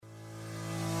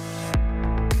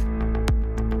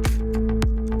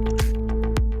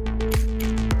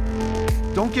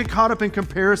Don't get caught up in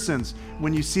comparisons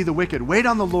when you see the wicked. Wait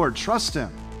on the Lord. Trust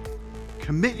him.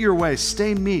 Commit your way.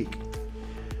 Stay meek.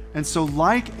 And so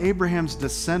like Abraham's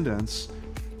descendants,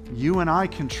 you and I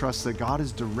can trust that God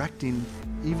is directing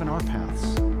even our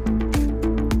paths.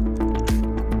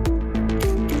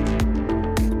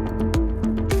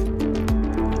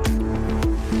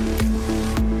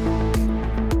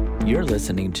 You're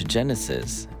listening to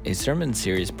Genesis, a sermon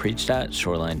series preached at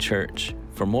Shoreline Church.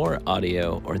 For more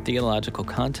audio or theological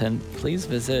content, please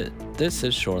visit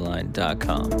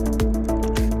thisisshoreline.com.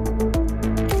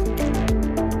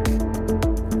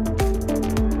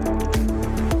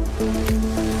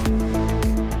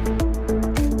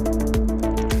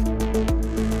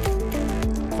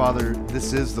 Father,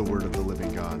 this is the word of the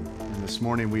living God. And this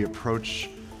morning we approach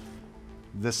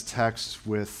this text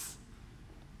with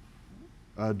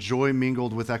joy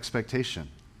mingled with expectation,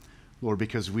 Lord,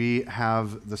 because we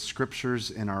have the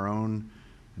scriptures in our own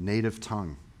native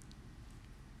tongue.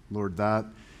 Lord, that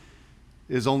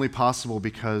is only possible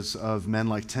because of men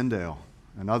like Tyndale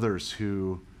and others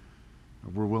who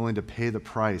were willing to pay the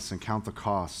price and count the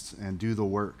costs and do the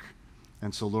work.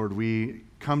 And so, Lord, we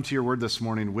come to your word this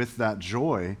morning with that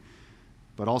joy,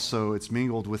 but also it's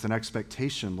mingled with an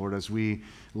expectation, Lord, as we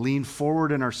lean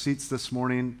forward in our seats this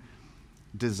morning,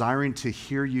 desiring to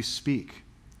hear you speak.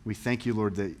 We thank you,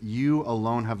 Lord, that you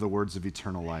alone have the words of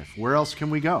eternal life. Where else can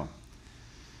we go?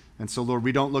 And so, Lord,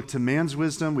 we don't look to man's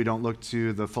wisdom. We don't look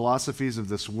to the philosophies of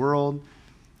this world,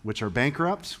 which are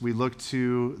bankrupt. We look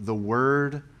to the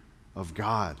word of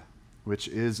God, which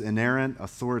is inerrant,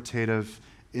 authoritative,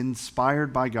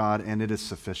 inspired by God, and it is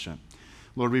sufficient.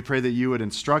 Lord, we pray that you would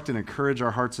instruct and encourage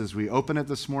our hearts as we open it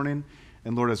this morning.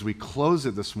 And Lord, as we close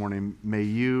it this morning, may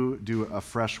you do a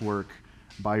fresh work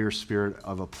by your Spirit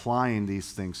of applying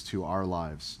these things to our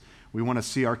lives. We want to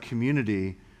see our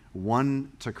community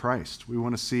one to Christ. We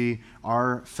want to see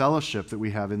our fellowship that we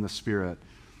have in the Spirit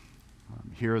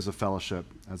here as a fellowship,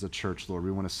 as a church, Lord.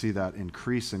 We want to see that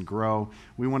increase and grow.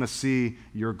 We want to see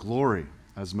your glory,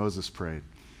 as Moses prayed.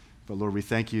 But Lord, we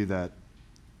thank you that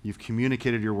you've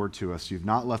communicated your word to us. You've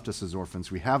not left us as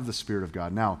orphans. We have the Spirit of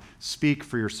God. Now, speak,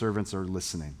 for your servants are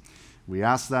listening. We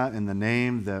ask that in the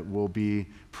name that will be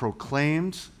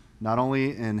proclaimed, not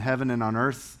only in heaven and on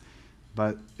earth,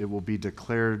 but it will be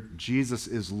declared Jesus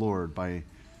is Lord by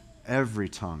every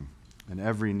tongue, and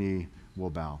every knee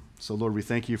will bow. So, Lord, we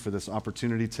thank you for this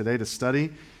opportunity today to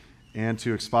study and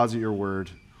to exposit your word,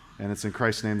 and it's in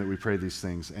Christ's name that we pray these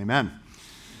things. Amen.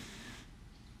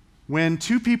 When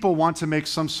two people want to make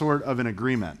some sort of an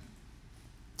agreement,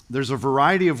 there's a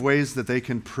variety of ways that they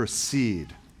can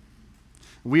proceed.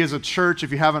 We as a church,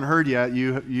 if you haven't heard yet,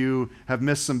 you have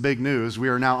missed some big news. We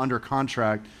are now under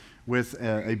contract with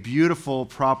a beautiful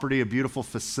property, a beautiful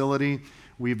facility.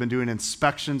 We've been doing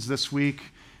inspections this week,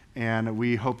 and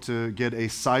we hope to get a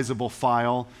sizable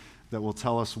file that will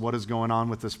tell us what is going on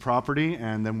with this property,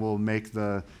 and then we'll make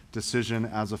the decision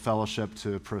as a fellowship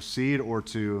to proceed or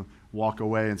to walk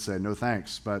away and say, no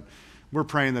thanks. But we're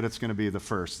praying that it's going to be the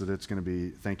first, that it's going to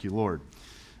be, thank you, Lord.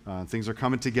 Things are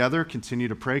coming together. Continue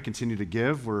to pray, continue to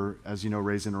give. We're, as you know,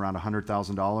 raising around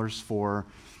 $100,000 for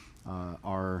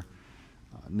our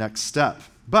next step.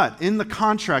 But in the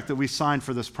contract that we signed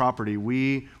for this property,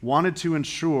 we wanted to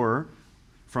ensure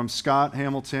from Scott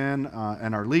Hamilton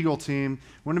and our legal team,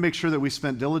 we wanted to make sure that we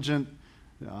spent diligent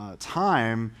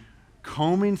time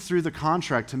combing through the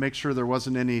contract to make sure there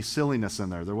wasn't any silliness in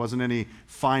there. There wasn't any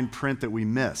fine print that we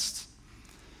missed.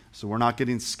 So we're not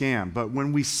getting scammed. But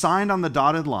when we signed on the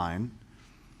dotted line,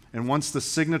 and once the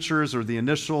signatures or the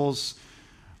initials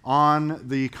on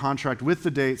the contract with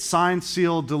the date, signed,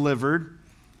 sealed, delivered,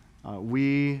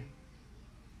 we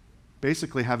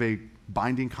basically have a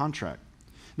binding contract.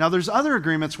 Now, there's other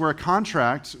agreements where a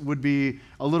contract would be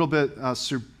a little bit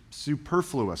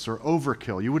superfluous or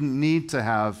overkill. You wouldn't need to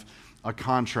have a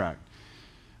contract.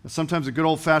 Sometimes a good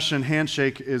old-fashioned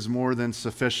handshake is more than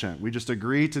sufficient. We just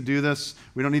agree to do this.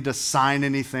 We don't need to sign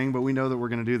anything, but we know that we're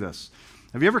going to do this.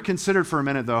 Have you ever considered for a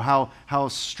minute, though, how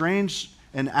strange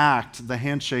an act the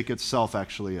handshake itself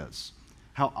actually is?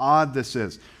 How odd this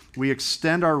is. We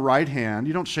extend our right hand.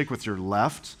 You don't shake with your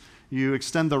left. You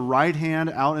extend the right hand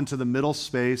out into the middle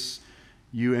space.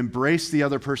 You embrace the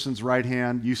other person's right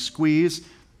hand. You squeeze.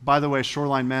 By the way,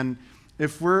 Shoreline men,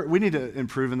 we need to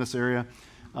improve in this area.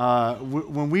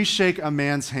 When we shake a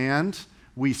man's hand,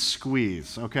 we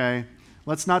squeeze, okay?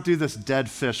 Let's not do this dead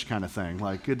fish kind of thing,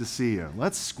 like, good to see you.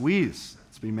 Let's squeeze.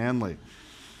 Let's be manly.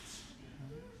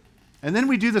 And then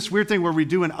we do this weird thing where we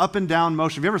do an up and down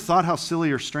motion. Have you ever thought how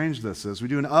silly or strange this is? We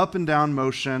do an up and down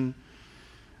motion,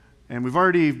 And we've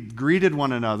already greeted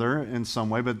one another in some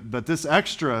way, but this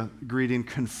extra greeting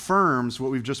confirms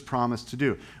what we've just promised to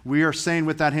do. We are saying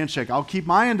with that handshake, I'll keep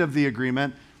my end of the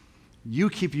agreement, you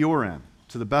keep your end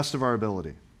to the best of our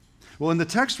ability. Well, in the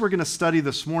text we're going to study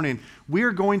this morning, we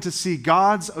are going to see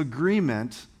God's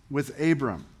agreement with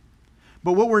Abram.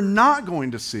 But what we're not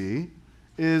going to see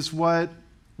is what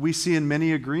we see in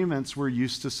many agreements we're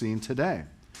used to seeing today.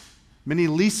 Many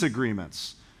lease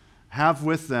agreements have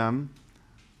with them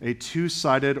a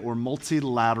two-sided or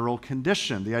multilateral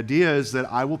condition. The idea is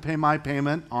that I will pay my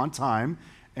payment on time,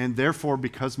 and therefore,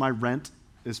 because my rent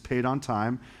is paid on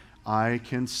time, I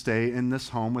can stay in this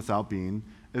home without being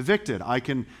evicted. I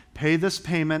can pay this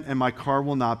payment and my car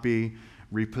will not be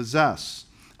repossessed.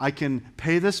 I can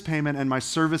pay this payment and my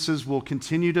services will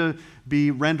continue to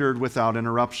be rendered without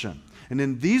interruption. And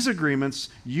in these agreements,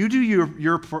 you do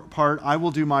your part, I will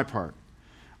do my part.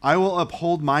 I will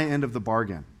uphold my end of the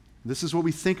bargain. This is what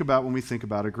we think about when we think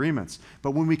about agreements.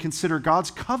 But when we consider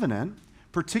God's covenant,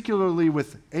 particularly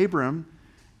with Abram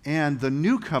and the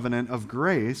new covenant of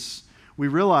grace, we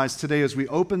realize today as we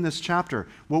open this chapter,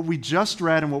 what we just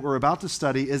read and what we're about to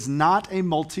study is not a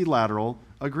multilateral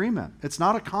agreement. It's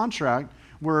not a contract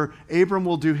where Abram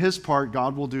will do his part,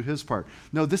 God will do his part.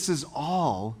 No, this is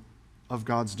all of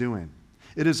God's doing.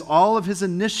 It is all of his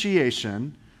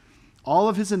initiation, all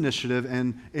of his initiative,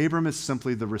 and Abram is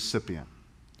simply the recipient.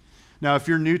 Now, if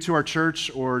you're new to our church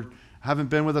or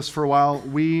haven't been with us for a while,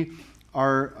 we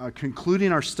are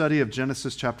concluding our study of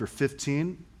Genesis chapter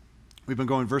 15. We've been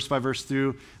going verse by verse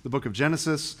through the book of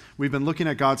Genesis. We've been looking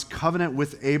at God's covenant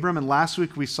with Abram, and last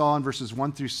week we saw in verses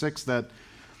 1 through 6 that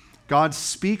God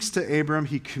speaks to Abram.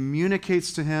 He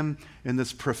communicates to him in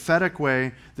this prophetic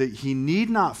way that he need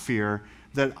not fear,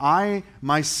 that I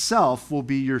myself will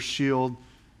be your shield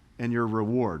and your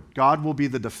reward. God will be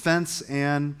the defense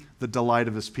and the delight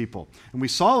of his people. And we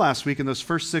saw last week in those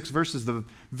first 6 verses the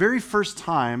very first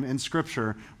time in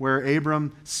Scripture where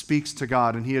Abram speaks to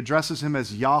God, and he addresses him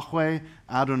as Yahweh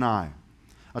Adonai,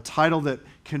 a title that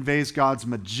conveys God's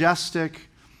majestic,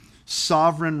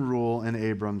 sovereign rule in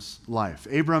Abram's life.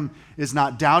 Abram is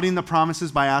not doubting the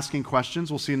promises by asking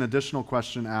questions. We'll see an additional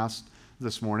question asked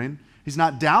this morning. He's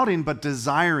not doubting, but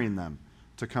desiring them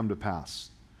to come to pass.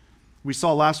 We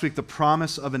saw last week the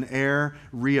promise of an heir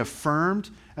reaffirmed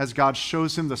as God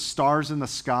shows him the stars in the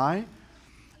sky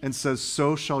and says,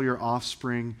 so shall your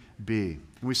offspring be.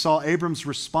 And we saw Abram's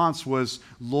response was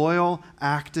loyal,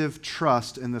 active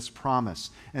trust in this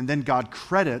promise. And then God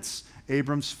credits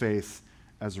Abram's faith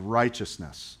as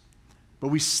righteousness. But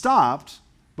we stopped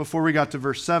before we got to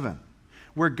verse 7,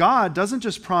 where God doesn't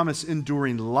just promise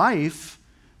enduring life,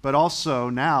 but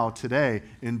also now, today,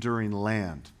 enduring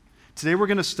land. Today we're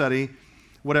going to study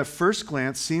what at first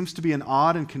glance seems to be an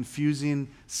odd and confusing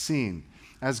scene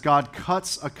as God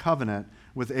cuts a covenant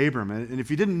with Abram. And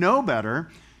if you didn't know better,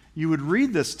 you would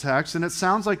read this text and it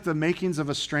sounds like the makings of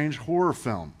a strange horror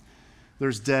film.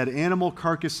 There's dead animal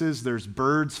carcasses, there's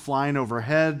birds flying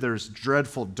overhead, there's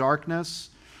dreadful darkness.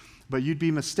 But you'd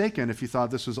be mistaken if you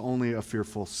thought this was only a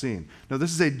fearful scene. No,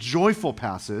 this is a joyful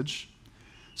passage,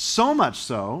 so much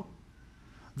so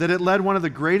that it led one of the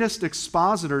greatest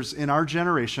expositors in our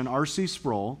generation, R.C.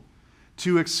 Sproul,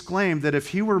 to exclaim that if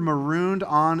he were marooned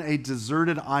on a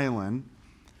deserted island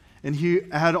and he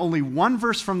had only one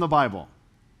verse from the Bible,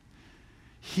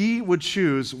 he would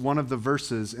choose one of the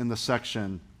verses in the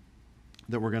section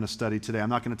that we're going to study today. I'm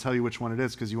not going to tell you which one it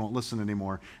is because you won't listen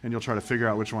anymore and you'll try to figure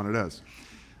out which one it is.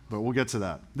 But we'll get to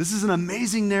that. This is an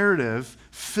amazing narrative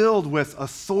filled with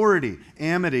authority,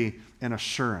 amity, and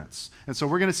assurance. And so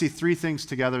we're going to see 3 things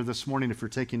together this morning if you're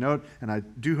taking note, and I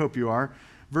do hope you are.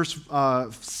 Verse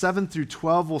 7 through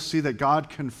 12, we'll see that God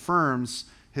confirms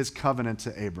his covenant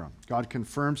to Abram. God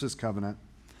confirms his covenant.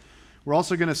 We're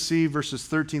also going to see verses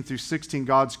 13 through 16,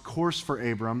 God's course for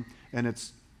Abram, and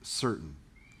it's certain.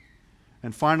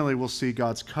 And finally, we'll see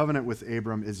God's covenant with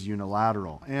Abram is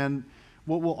unilateral. And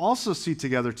what we'll also see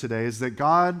together today is that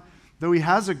God, though he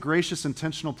has a gracious,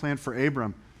 intentional plan for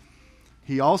Abram,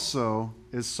 he also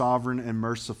is sovereign and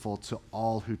merciful to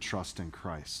all who trust in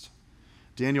Christ.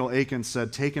 Daniel Aiken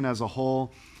said, taken as a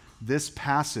whole, this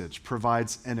passage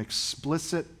provides an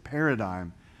explicit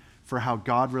paradigm for how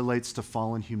God relates to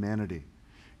fallen humanity.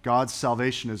 God's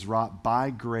salvation is wrought by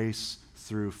grace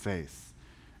through faith.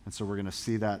 And so we're going to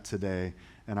see that today,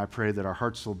 and I pray that our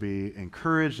hearts will be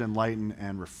encouraged, enlightened,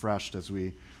 and refreshed as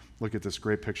we look at this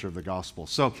great picture of the gospel.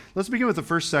 So let's begin with the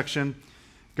first section.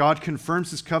 God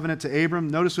confirms his covenant to Abram.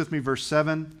 Notice with me verse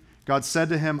 7. God said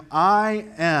to him, I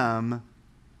am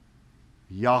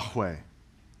Yahweh,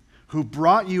 who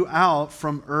brought you out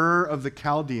from Ur of the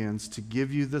Chaldeans to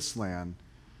give you this land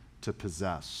to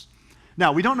possess.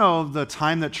 Now, we don't know the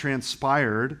time that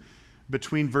transpired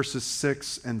between verses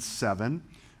 6 and 7.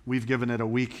 We've given it a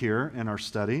week here in our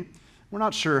study. We're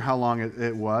not sure how long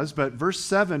it was, but verse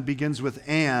 7 begins with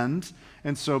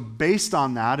and so based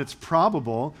on that, it's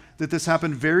probable that this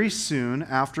happened very soon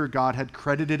after God had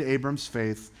credited Abram's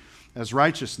faith as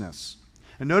righteousness.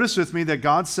 And notice with me that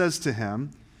God says to him,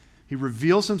 he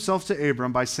reveals himself to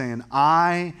Abram by saying,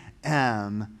 I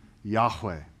am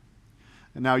Yahweh.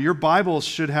 And now your Bibles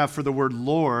should have for the word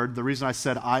Lord, the reason I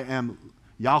said I am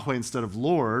Yahweh instead of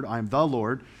Lord, I am the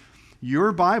Lord,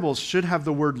 your Bibles should have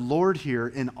the word Lord here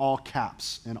in all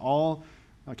caps, in all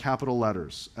capital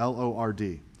letters,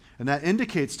 L-O-R-D. And that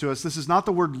indicates to us this is not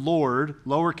the word Lord,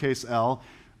 lowercase l,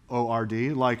 O-R-D,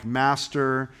 like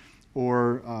master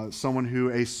or someone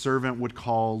who a servant would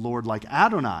call Lord, like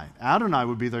Adonai. Adonai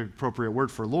would be the appropriate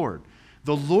word for Lord.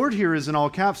 The Lord here is in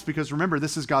all caps because remember,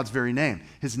 this is God's very name.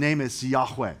 His name is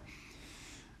Yahweh.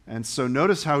 And so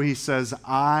notice how he says,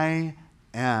 I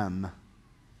am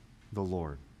the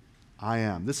Lord. I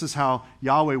am. This is how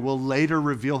Yahweh will later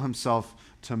reveal himself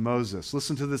to Moses.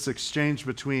 Listen to this exchange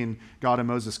between God and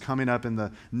Moses coming up in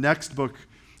the next book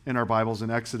in our Bibles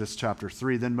in Exodus chapter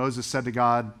 3. Then Moses said to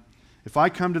God, if I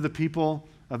come to the people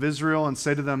of Israel and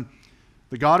say to them,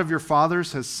 the God of your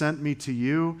fathers has sent me to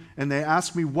you, and they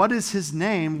ask me, what is his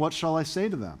name? What shall I say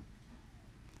to them?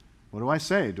 What do I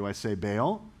say? Do I say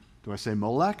Baal? Do I say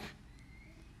Molech?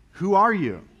 Who are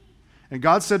you? And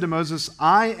God said to Moses,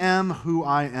 I am who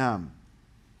I am.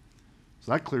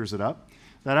 So that clears it up.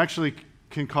 That actually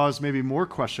can cause maybe more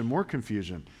question, more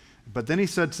confusion. But then he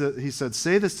said,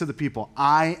 say this to the people,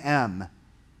 I am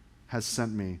has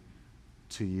sent me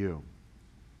to you.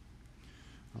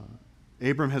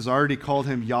 Abram has already called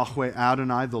him Yahweh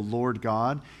Adonai, the Lord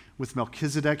God. With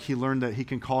Melchizedek, he learned that he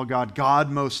can call God God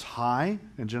Most High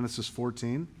in Genesis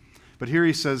 14. But here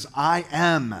he says, I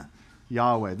am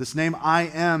Yahweh. This name I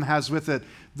am has with it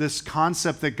this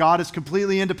concept that God is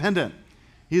completely independent.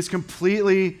 He is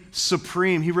completely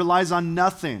supreme. He relies on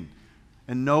nothing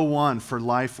and no one for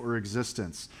life or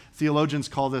existence. Theologians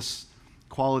call this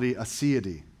quality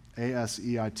aseity,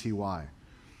 A-S-E-I-T-Y.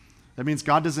 That means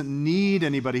God doesn't need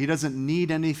anybody. He doesn't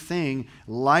need anything.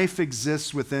 Life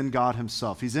exists within God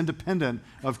himself. He's independent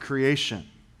of creation.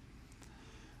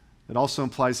 It also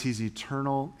implies he's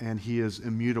eternal and he is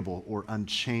immutable or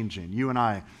unchanging. You and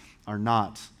I are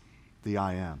not the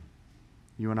I am.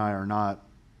 You and I are not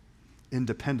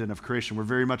independent of creation. We're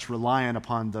very much reliant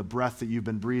upon the breath that you've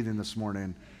been breathing this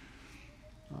morning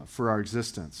for our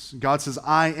existence. God says,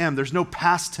 I am. There's no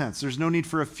past tense. There's no need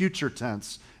for a future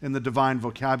tense in the divine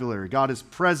vocabulary. God is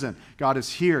present. God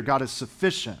is here. God is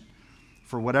sufficient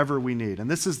for whatever we need.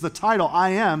 And this is the title,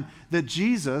 I am, that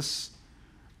Jesus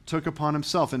took upon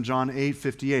himself in John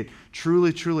 8:58.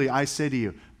 Truly, truly, I say to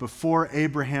you, before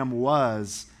Abraham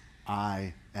was,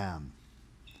 I am.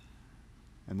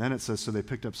 And then it says, so they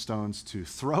picked up stones to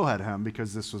throw at him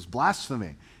because this was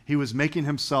blasphemy. He was making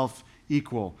himself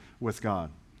equal with God.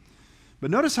 But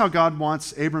notice how God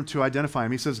wants Abram to identify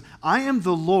him. He says, I am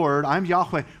the Lord, I'm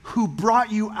Yahweh, who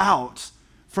brought you out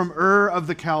from Ur of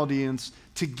the Chaldeans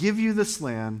to give you this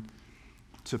land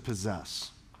to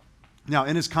possess. Now,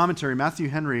 in his commentary, Matthew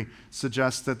Henry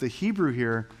suggests that the Hebrew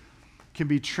here can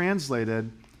be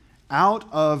translated out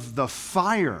of the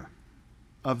fire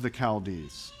of the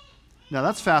Chaldees. Now,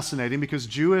 that's fascinating because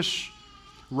Jewish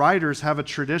writers have a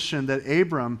tradition that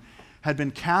Abram had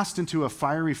been cast into a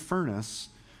fiery furnace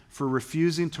for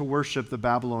refusing to worship the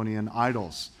Babylonian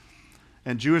idols.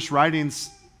 And Jewish writings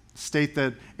state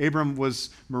that Abram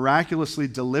was miraculously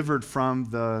delivered from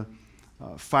the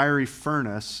fiery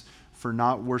furnace for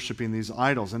not worshiping these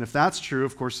idols. And if that's true,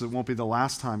 of course, it won't be the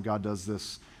last time God does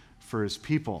this for his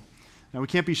people. Now, we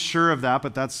can't be sure of that,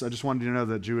 but I just wanted you to know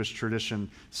that Jewish tradition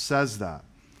says that.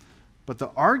 But the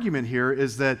argument here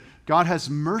is that God has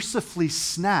mercifully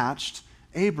snatched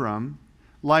Abram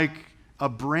like a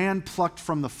brand plucked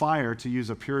from the fire, to use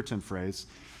a Puritan phrase,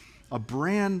 a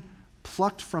brand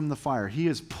plucked from the fire. He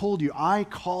has pulled you. I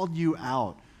called you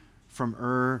out from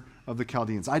Ur of the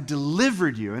Chaldeans. I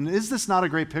delivered you. And is this not a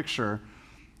great picture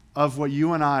of what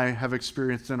you and I have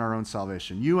experienced in our own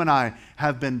salvation? You and I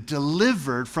have been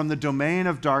delivered from the domain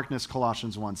of darkness,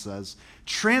 Colossians 1 says,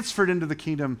 transferred into the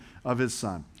kingdom of his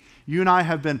Son. You and I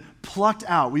have been plucked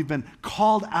out. We've been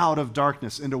called out of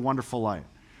darkness into wonderful light.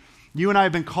 You and I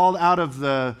have been called out of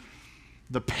the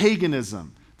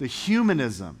paganism, the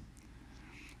humanism,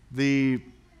 the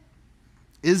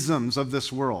isms of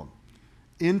this world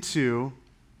into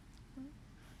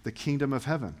the kingdom of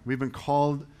heaven. We've been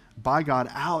called by God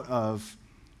out of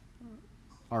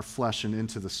our flesh and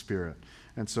into the Spirit.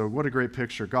 And so what a great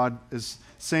picture. God is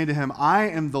saying to him, I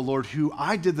am the Lord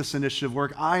I did this initiative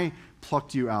work. I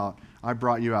plucked you out. I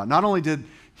brought you out. Not only did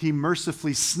he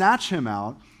mercifully snatch him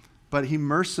out, but he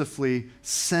mercifully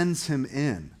sends him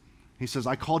in. He says,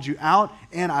 I called you out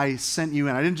and I sent you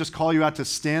in. I didn't just call you out to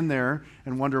stand there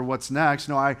and wonder what's next.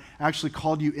 No, I actually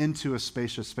called you into a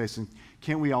spacious space. And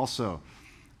can't we also,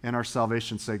 in our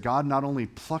salvation, say, God not only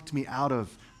plucked me out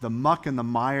of the muck and the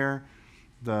mire,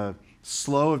 the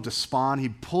slough of despond, he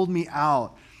pulled me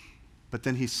out, but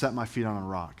then he set my feet on a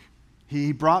rock.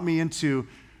 He brought me into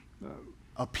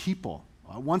a people.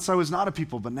 Once I was not a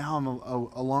people, but now I'm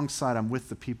alongside, I'm with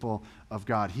the people of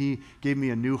God. He gave me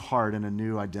a new heart and a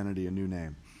new identity, a new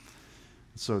name.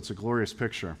 So it's a glorious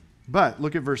picture. But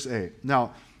look at verse 8.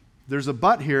 Now, there's a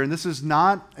but here, and this is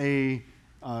not a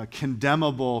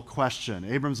condemnable question.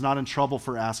 Abram's not in trouble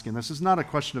for asking. This is not a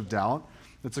question of doubt.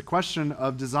 It's a question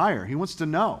of desire. He wants to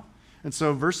know. And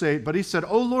so verse 8, but he said,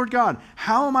 O Lord God,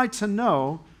 how am I to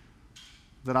know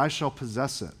that I shall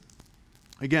possess it?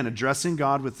 Again, addressing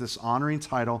God with this honoring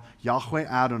title, Yahweh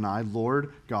Adonai,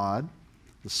 Lord God,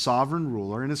 the sovereign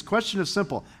ruler. And his question is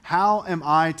simple. How am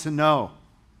I to know?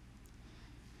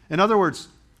 In other words,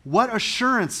 what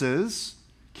assurances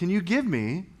can you give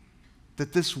me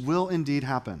that this will indeed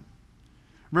happen?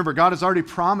 Remember, God has already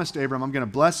promised Abram, I'm going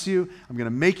to bless you. I'm going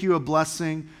to make you a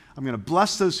blessing. I'm going to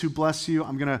bless those who bless you.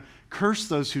 I'm going to curse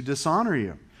those who dishonor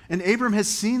you. And Abram has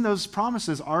seen those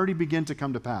promises already begin to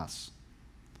come to pass.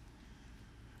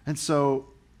 And so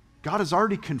God has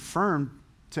already confirmed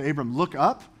to Abram, look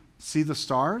up, see the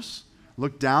stars,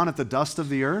 look down at the dust of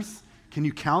the earth. Can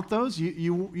you count those?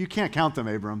 You can't count them,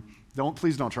 Abram.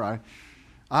 Please don't try.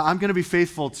 I'm going to be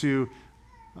faithful to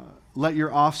let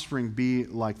your offspring be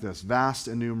like this, vast,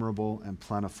 innumerable, and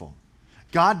plentiful.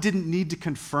 God didn't need to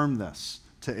confirm this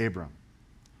to Abram.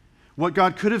 What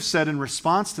God could have said in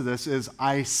response to this is,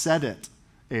 I said it,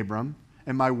 Abram,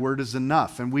 and my word is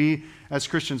enough. And we, as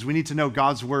Christians, we need to know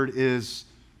God's word is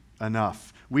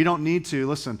enough. We don't need to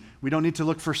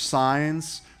look for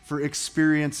signs, for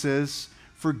experiences,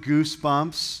 for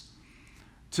goosebumps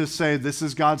to say this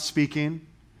is God speaking.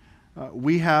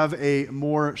 We have a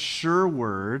more sure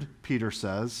word, Peter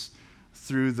says,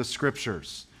 through the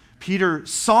scriptures. Peter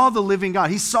saw the living God.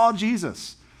 He saw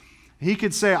Jesus. He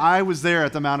could say, I was there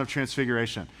at the Mount of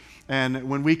Transfiguration. And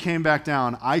when we came back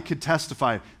down, I could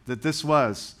testify that this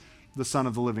was the Son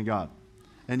of the living God.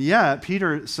 And yet,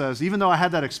 Peter says, even though I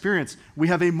had that experience, we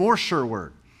have a more sure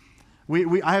word.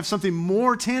 I have something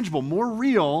more tangible, more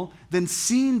real than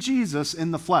seeing Jesus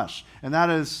in the flesh. And that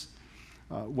is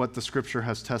what the scripture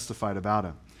has testified about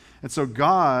him. And so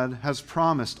God has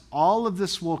promised all of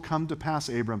this will come to pass,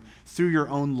 Abram, through your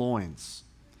own loins.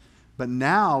 But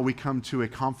now we come to a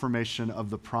confirmation of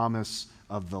the promise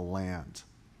of the land.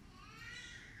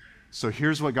 So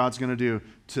here's what God's going to do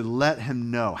to let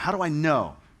him know. How do I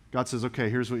know? God says, okay,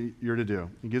 here's what you're to do.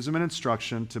 He gives him an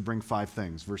instruction to bring 5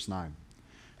 things. Verse 9.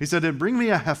 He said, bring me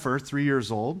a heifer 3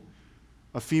 years old,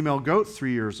 a female goat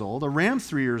 3 years old, a ram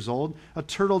 3 years old, a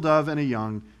turtle dove, and a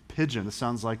young pigeon. This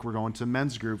sounds like we're going to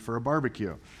men's group for a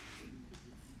barbecue.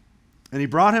 And he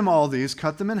brought him all these,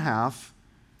 cut them in half,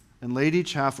 and laid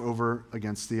each half over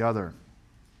against the other.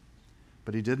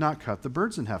 But he did not cut the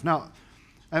birds in half. Now,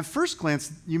 at first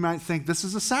glance, you might think this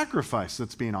is a sacrifice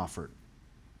that's being offered.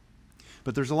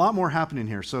 But there's a lot more happening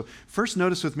here. So first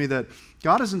notice with me that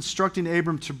God is instructing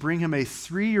Abram to bring him a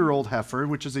 3-year-old heifer,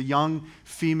 which is a young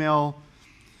female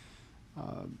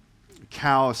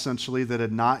cow, essentially, that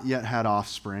had not yet had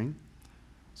offspring.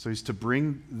 So he's to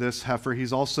bring this heifer.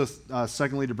 He's also,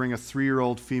 secondly, to bring a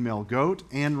 3-year-old female goat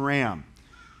and ram.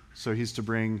 So he's to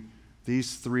bring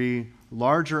these 3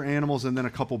 larger animals and then a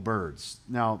couple birds.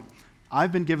 Now,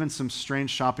 I've been given some strange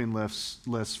shopping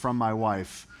lists from my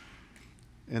wife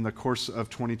in the course of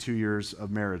 22 years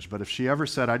of marriage. But if she ever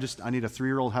said, I need a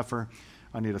 3-year-old heifer,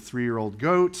 I need a 3-year-old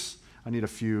goat, I need a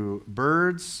few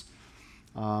birds,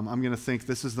 I'm going to think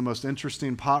this is the most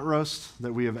interesting pot roast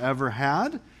that we have ever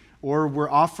had, or we're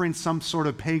offering some sort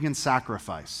of pagan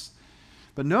sacrifice.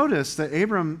 But notice that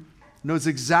Abram knows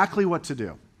exactly what to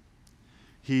do.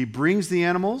 He brings the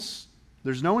animals.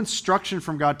 There's no instruction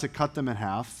from God to cut them in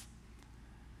half.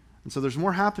 And so there's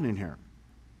more happening here.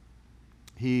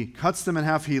 He cuts them in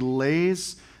half. He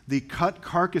lays the cut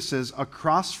carcasses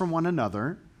across from one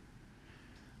another,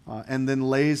 and then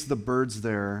lays the birds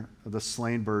there, the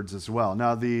slain birds as well.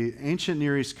 Now, the ancient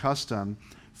Near East custom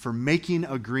for making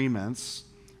agreements,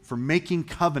 for making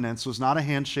covenants, was not a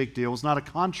handshake deal, was not a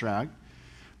contract,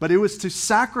 but it was to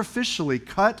sacrificially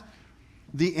cut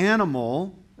the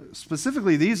animal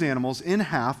specifically these animals, in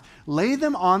half, lay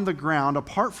them on the ground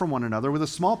apart from one another with a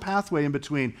small pathway in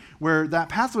between, where that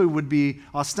pathway would be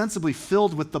ostensibly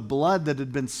filled with the blood that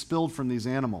had been spilled from these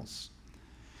animals.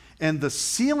 And the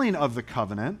sealing of the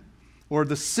covenant, or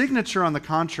the signature on the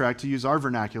contract, to use our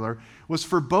vernacular, was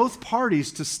for both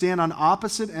parties to stand on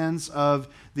opposite ends of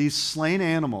these slain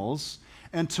animals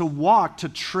and to walk, to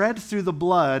tread through the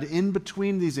blood in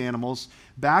between these animals,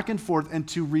 back and forth, and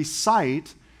to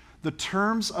recite the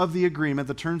terms of the agreement,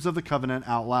 the terms of the covenant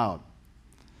out loud.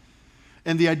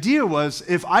 And the idea was,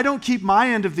 if I don't keep my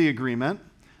end of the agreement,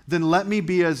 then let me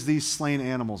be as these slain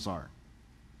animals are.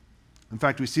 In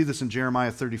fact, we see this in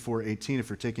Jeremiah 34:18. If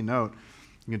you're taking note,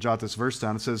 you can jot this verse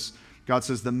down. It says, God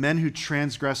says, the men who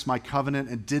transgressed my covenant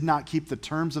and did not keep the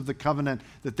terms of the covenant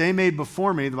that they made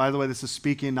before me, by the way, this is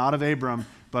speaking not of Abram,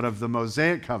 but of the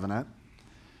Mosaic covenant.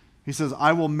 He says,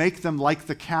 I will make them like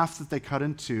the calf that they cut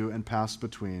in two and pass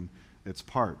between its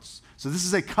parts. So this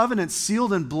is a covenant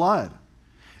sealed in blood.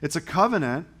 It's a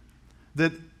covenant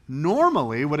that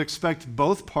normally would expect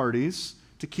both parties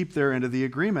to keep their end of the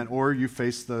agreement, or you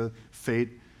face the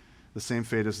same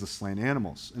fate as the slain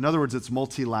animals. In other words, it's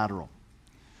multilateral.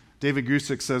 David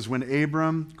Gusick says, when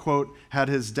Abram, quote, had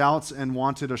his doubts and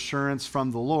wanted assurance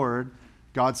from the Lord,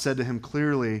 God said to him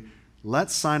clearly,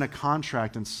 let's sign a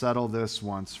contract and settle this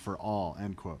once for all,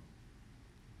 end quote.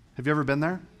 Have you ever been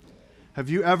there? Have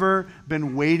you ever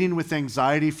been waiting with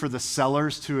anxiety for the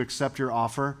sellers to accept your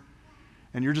offer?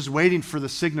 And you're just waiting for the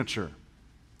signature.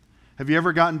 Have you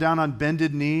ever gotten down on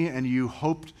bended knee and you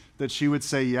hoped that she would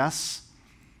say yes?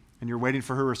 And you're waiting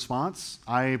for her response?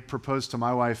 I proposed to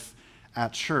my wife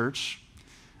at church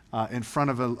in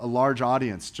front of a large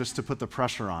audience just to put the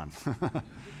pressure on.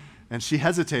 And she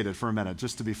hesitated for a minute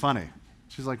just to be funny.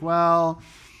 She's like, well,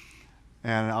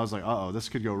 and I was like, uh-oh, this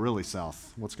could go really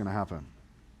south. What's going to happen?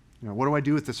 You know, what do I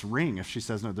do with this ring if she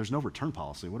says no? There's no return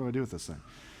policy. What do I do with this thing?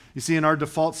 You see, in our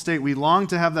default state, we long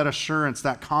to have that assurance,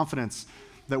 that confidence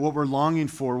that what we're longing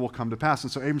for will come to pass.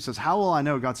 And so Abram says, how will I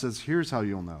know? God says, here's how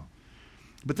you'll know.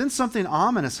 But then something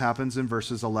ominous happens in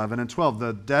verses 11 and 12.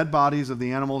 The dead bodies of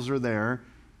the animals are there.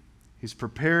 He's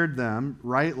prepared them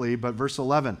rightly, but verse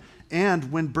 11,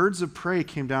 and when birds of prey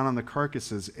came down on the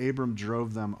carcasses, Abram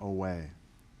drove them away.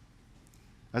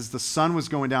 As the sun was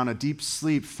going down, a deep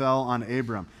sleep fell on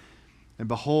Abram. And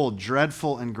behold,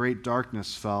 dreadful and great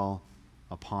darkness fell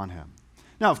upon him.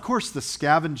 Now, of course, the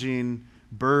scavenging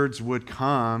birds would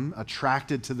come,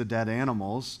 attracted to the dead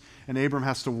animals, and Abram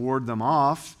has to ward them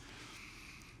off.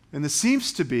 And this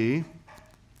seems to be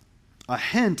a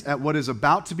hint at what is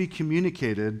about to be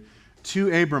communicated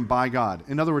to Abram by God.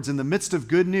 In other words, in the midst of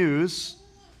good news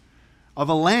of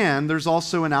a land, there's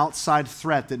also an outside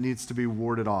threat that needs to be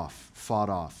warded off, fought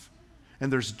off.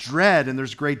 And there's dread, and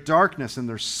there's great darkness, and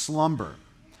there's slumber.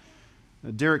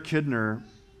 Derek Kidner,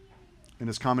 in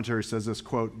his commentary, says this,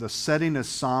 quote, the setting is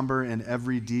somber in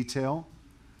every detail,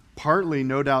 partly,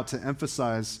 no doubt, to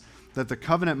emphasize that the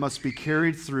covenant must be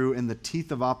carried through in the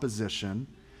teeth of opposition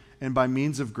and by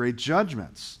means of great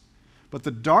judgments. But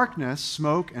the darkness,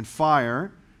 smoke, and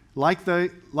fire, like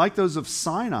those of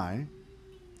Sinai,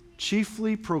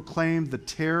 chiefly proclaimed the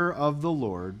terror of the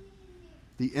Lord,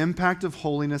 the impact of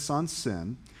holiness on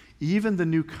sin. Even the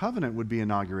new covenant would be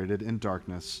inaugurated in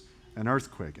darkness and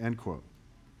earthquake, end quote.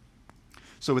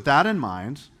 So with that in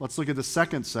mind, let's look at the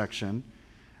second section,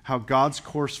 how God's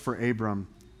course for Abram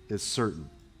is certain.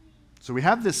 So we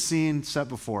have this scene set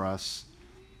before us.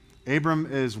 Abram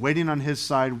is waiting on his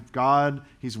side.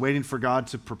 He's waiting for God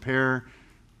to prepare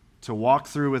to walk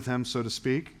through with him, so to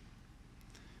speak.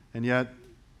 And yet,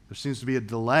 there seems to be a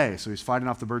delay. So he's fighting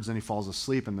off the birds, and he falls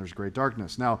asleep, and there's great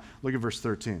darkness. Now, look at verse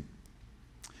 13.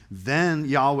 Then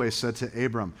Yahweh said to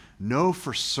Abram, know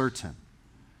for certain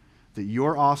that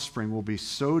your offspring will be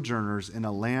sojourners in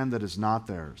a land that is not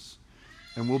theirs,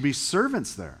 and will be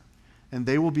servants there, and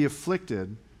they will be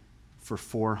afflicted for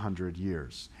 400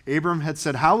 years. Abram had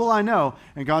said, how will I know?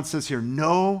 And God says here,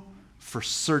 know for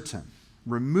certain.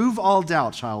 Remove all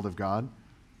doubt, child of God.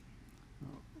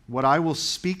 What I will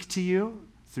speak to you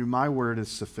through my word is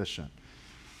sufficient.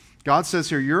 God says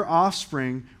here, your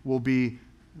offspring will be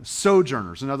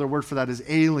sojourners. Another word for that is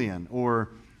alien, or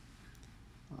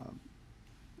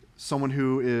someone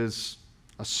who is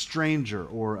a stranger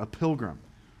or a pilgrim.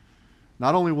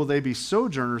 Not only will they be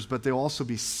sojourners, but they'll also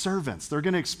be servants. They're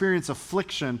going to experience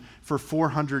affliction for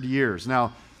 400 years.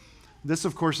 Now, this,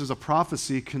 of course, is a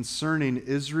prophecy concerning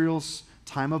Israel's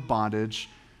time of bondage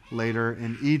later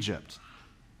in Egypt.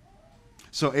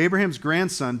 So Abraham's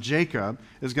grandson, Jacob,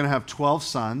 is going to have 12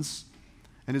 sons,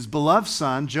 And his beloved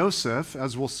son, Joseph,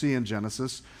 as we'll see in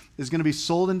Genesis, is going to be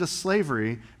sold into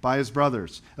slavery by his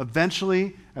brothers.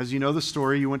 Eventually, as you know the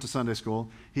story, you went to Sunday school,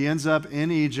 he ends up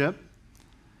in Egypt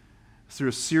through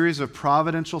a series of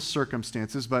providential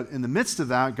circumstances. But in the midst of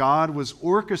that, God was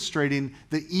orchestrating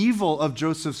the evil of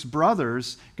Joseph's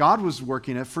brothers. God was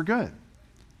working it for good.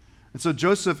 And so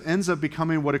Joseph ends up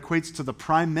becoming what equates to the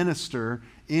prime minister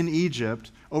in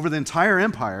Egypt over the entire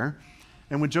empire.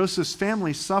 And when Joseph's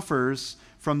family suffers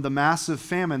from the massive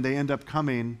famine, they end up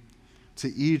coming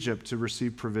to Egypt to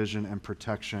receive provision and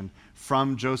protection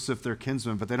from Joseph, their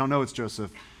kinsman. But they don't know it's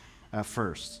Joseph at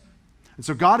first. And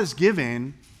so God is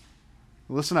giving,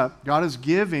 listen up, God is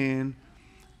giving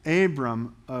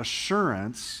Abram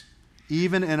assurance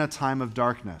even in a time of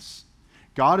darkness.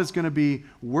 God is going to be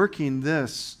working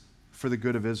this for the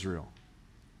good of Israel.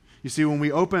 You see, when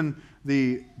we open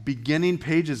the beginning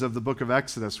pages of the book of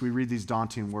Exodus, we read these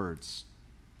daunting words.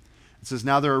 It says,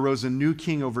 "Now there arose a new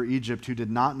king over Egypt who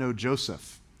did not know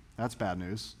Joseph." That's bad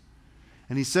news.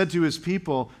 "And he said to his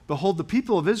people, 'Behold, the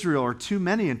people of Israel are too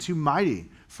many and too mighty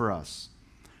for us.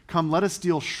 Come, let us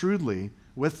deal shrewdly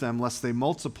with them, lest they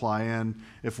multiply, and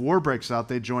if war breaks out,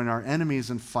 they join our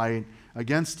enemies and fight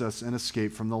against us and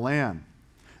escape from the land.'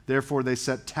 Therefore they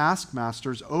set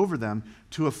taskmasters over them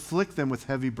to afflict them with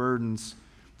heavy burdens.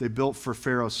 They built for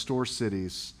Pharaoh store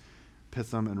cities,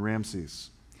 Pithom and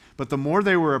Ramses. But the more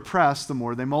they were oppressed, the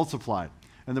more they multiplied,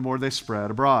 and the more they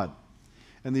spread abroad.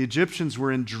 And the Egyptians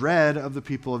were in dread of the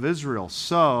people of Israel.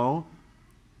 So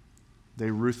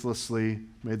they ruthlessly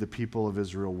made the people of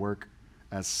Israel work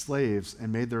as slaves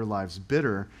and made their lives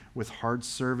bitter with hard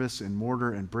service in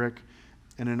mortar and brick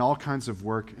and in all kinds of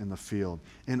work in the field.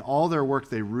 In all their work,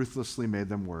 they ruthlessly made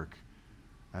them work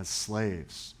as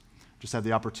slaves." Just had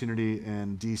the opportunity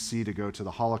in D.C. to go to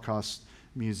the Holocaust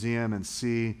Museum and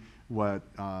see what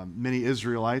many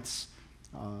Israelites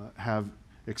have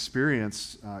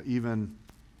experienced even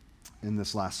in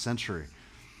this last century.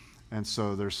 And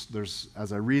so there's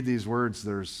as I read these words,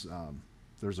 there's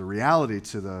a reality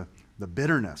to the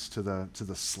bitterness, to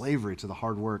the slavery, to the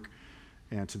hard work,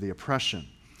 and to the oppression.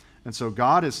 And so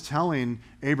God is telling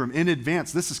Abram in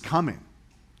advance, this is coming.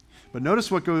 But notice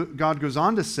what God goes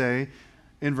on to say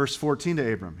in verse 14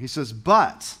 to Abram. He says,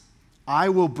 "But I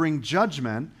will bring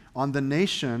judgment on the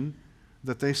nation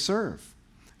that they serve,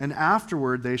 and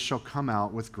afterward they shall come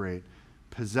out with great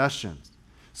possessions."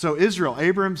 So Israel,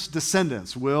 Abram's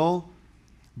descendants, will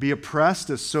be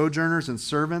oppressed as sojourners and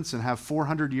servants and have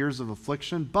 400 years of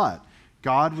affliction, but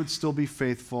God would still be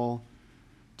faithful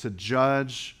to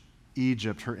judge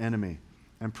Egypt, her enemy,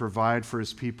 and provide for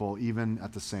his people even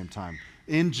at the same time.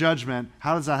 In judgment,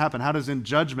 how does that happen? How does in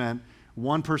judgment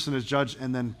one person is judged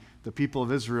and then the people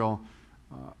of Israel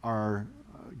are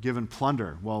given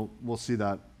plunder? Well, we'll see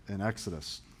that in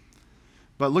Exodus.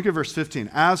 But look at verse 15.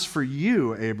 "As for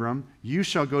you, Abram, you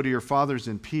shall go to your fathers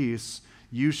in peace.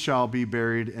 You shall be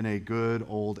buried in a good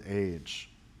old age.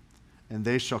 And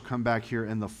they shall come back here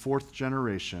in the 4th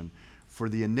generation, for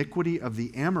the iniquity of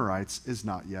the Amorites is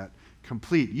not yet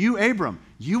complete." You, Abram,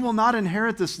 you will not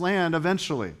inherit this land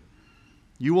eventually.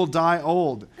 You will die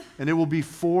old, and it will be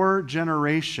 4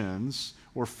 generations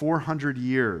or 400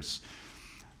 years.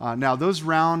 Now, those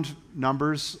round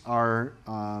numbers are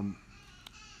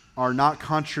not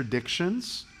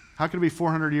contradictions. How can it be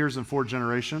 400 years and 4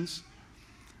 generations?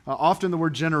 Often the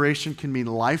word generation can mean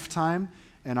lifetime,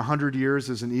 and 100 years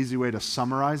is an easy way to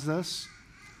summarize this.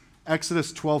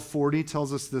 Exodus 12:40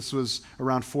 tells us this was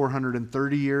around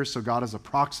 430 years, so God is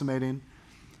approximating.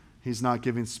 He's not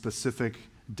giving specific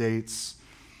dates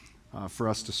for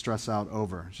us to stress out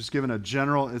over. Just given a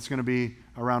general, it's going to be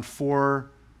around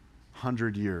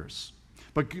 400 years.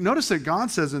 But notice that God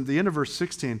says in the end of verse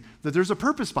 16 that there's a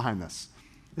purpose behind this.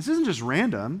 This isn't just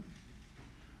random.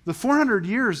 The 400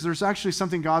 years, there's actually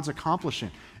something God's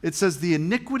accomplishing. It says the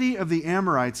iniquity of the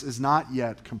Amorites is not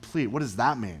yet complete. What does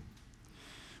that mean?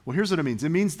 Well, here's what it means. It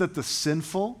means that the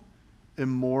sinful,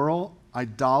 immoral,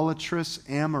 idolatrous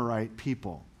Amorite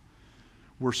people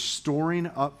were storing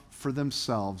up for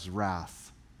themselves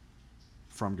wrath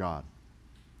from God.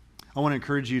 I want to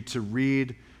encourage you to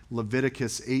read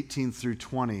Leviticus 18 through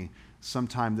 20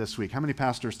 sometime this week. How many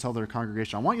pastors tell their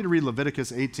congregation, I want you to read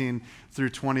Leviticus 18 through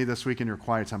 20 this week in your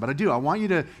quiet time? But I want you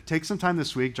to take some time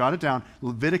this week, jot it down,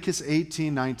 Leviticus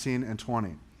 18, 19, and 20.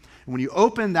 And when you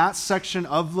open that section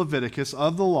of Leviticus,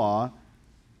 of the law,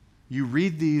 you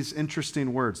read these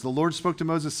interesting words. The Lord spoke to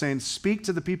Moses saying, "Speak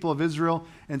to the people of Israel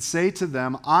and say to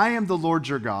them, I am the Lord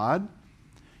your God.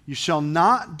 You shall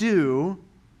not do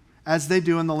as they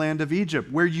do in the land of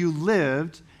Egypt, where you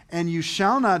lived, and you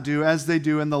shall not do as they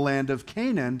do in the land of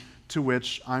Canaan, to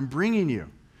which I'm bringing you.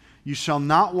 You shall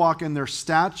not walk in their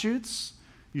statutes.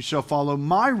 You shall follow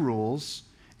my rules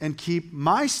and keep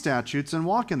my statutes and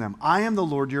walk in them. I am the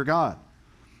Lord your God.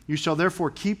 You shall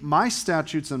therefore keep my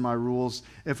statutes and my rules.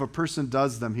 If a person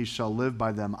does them, he shall live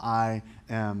by them. I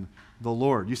am the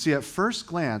Lord. You see, at first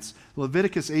glance,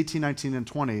 Leviticus 18, 19, and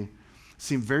 20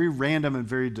 seem very random and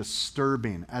very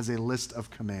disturbing as a list of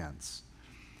commands.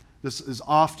 This is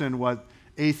often what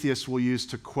atheists will use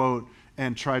to quote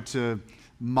and try to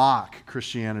mock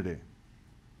Christianity.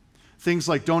 Things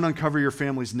like don't uncover your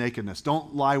family's nakedness.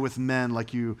 Don't lie with men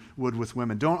like you would with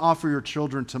women. Don't offer your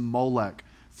children to Molech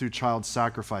through child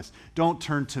sacrifice. Don't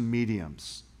turn to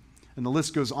mediums. And the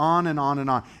list goes on and on and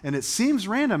on. And it seems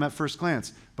random at first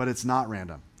glance, but it's not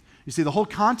random. You see, the whole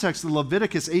context of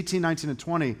Leviticus 18, 19, and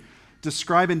 20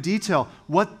 describe in detail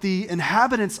what the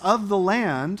inhabitants of the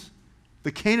land,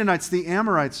 the Canaanites, the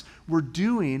Amorites, were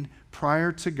doing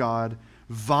prior to God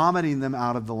vomiting them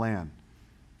out of the land,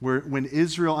 when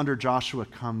Israel under Joshua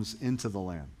comes into the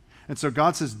land. And so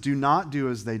God says, do not do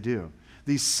as they do.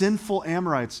 These sinful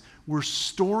Amorites were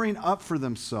storing up for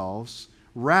themselves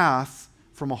wrath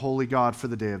from a holy God for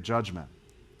the day of judgment.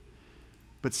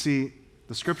 But see,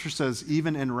 the scripture says,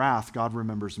 even in wrath, God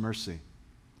remembers mercy.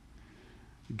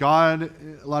 God,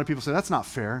 a lot of people say, that's not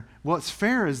fair. What's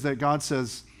fair is that God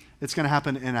says it's going to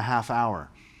happen in a half hour.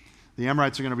 The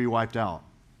Amorites are going to be wiped out.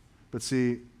 But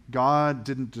see, God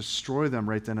didn't destroy them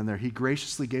right then and there. He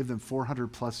graciously gave them 400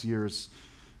 plus years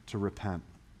to repent.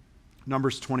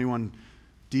 Numbers 21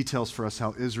 details for us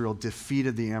how Israel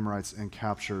defeated the Amorites and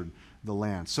captured the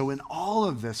land. So in all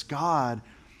of this, God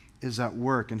is at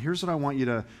work. And here's what I want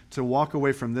you to walk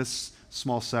away from this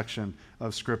small section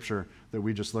of Scripture that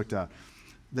we just looked at.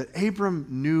 That Abram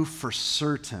knew for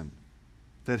certain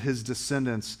that his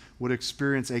descendants would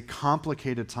experience a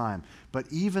complicated time. But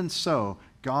even so,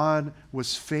 God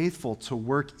was faithful to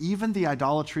work even the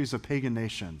idolatries of pagan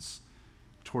nations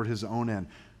toward his own end,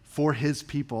 for his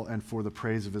people and for the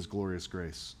praise of his glorious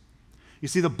grace. You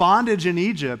see, the bondage in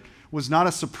Egypt was not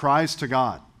a surprise to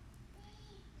God.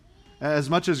 As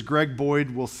much as Greg Boyd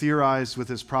will theorize with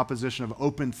his proposition of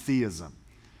open theism,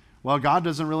 well, God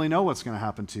doesn't really know what's going to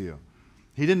happen to you.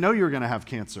 He didn't know you were going to have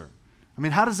cancer. I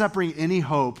mean, how does that bring any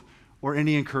hope or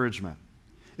any encouragement?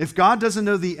 If God doesn't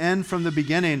know the end from the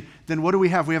beginning, then what do we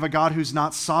have? We have a God who's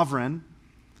not sovereign,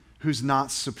 who's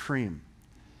not supreme.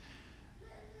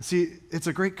 See, it's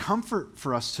a great comfort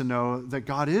for us to know that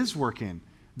God is working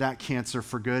that cancer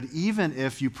for good, even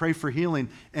if you pray for healing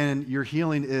and your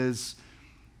healing is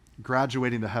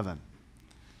graduating to heaven.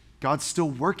 God's still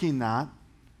working that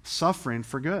suffering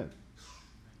for good.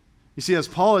 You see, as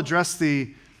Paul addressed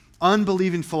the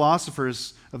unbelieving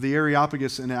philosophers of the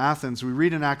Areopagus in Athens, we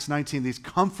read in Acts 19 these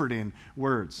comforting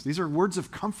words. These are words of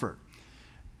comfort.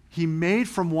 He made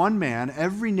from one man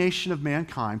every nation of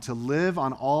mankind to live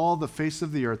on all the face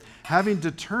of the earth, having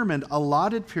determined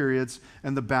allotted periods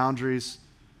and the boundaries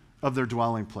of their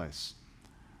dwelling place.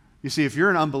 You see, if you're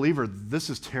an unbeliever, this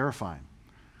is terrifying.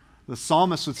 The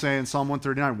psalmist would say in Psalm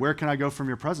 139, where can I go from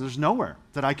your presence? There's nowhere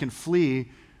that I can flee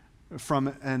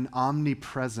from an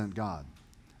omnipresent God.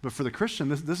 But for the Christian,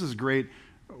 this is great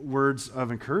words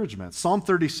of encouragement. Psalm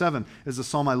 37 is a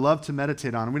psalm I love to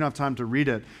meditate on, and we don't have time to read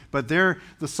it. But there,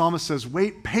 the psalmist says,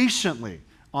 wait patiently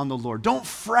on the Lord. Don't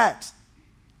fret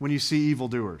when you see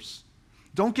evildoers.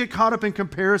 Don't get caught up in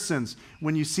comparisons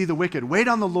when you see the wicked. Wait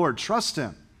on the Lord. Trust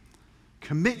him.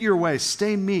 Commit your way.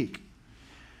 Stay meek.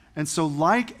 And so,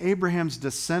 like Abraham's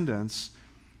descendants,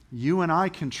 you and I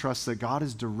can trust that God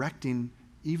is directing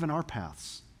even our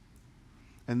paths.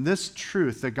 And this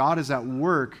truth, that God is at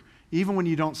work even when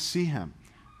you don't see him,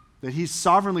 that he's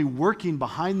sovereignly working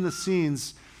behind the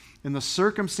scenes in the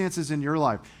circumstances in your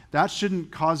life, that shouldn't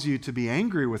cause you to be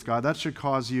angry with God. That should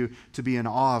cause you to be in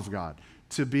awe of God,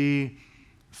 to be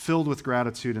filled with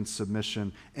gratitude and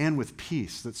submission and with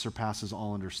peace that surpasses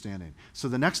all understanding. So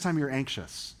the next time you're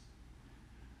anxious,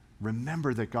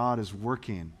 remember that God is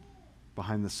working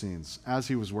behind the scenes as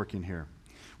he was working here.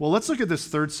 Well, let's look at this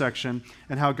third section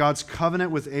and how God's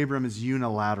covenant with Abram is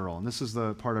unilateral. And this is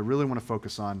the part I really want to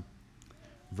focus on.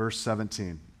 Verse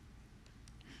 17.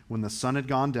 When the sun had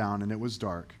gone down and it was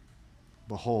dark,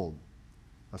 behold,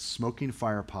 a smoking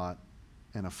firepot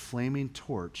and a flaming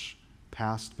torch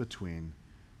passed between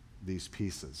these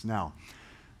pieces. Now,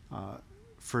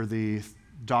 for the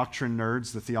doctrine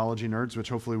nerds, the theology nerds, which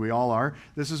hopefully we all are,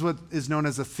 this is what is known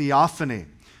as a theophany.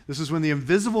 This is when the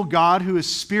invisible God, who is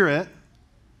spirit,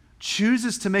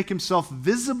 chooses to make himself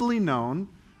visibly known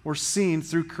or seen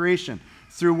through creation,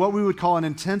 through what we would call an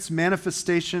intense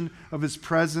manifestation of his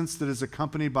presence that is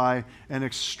accompanied by an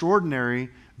extraordinary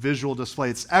visual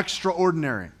display. It's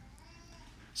extraordinary.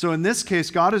 So in this case,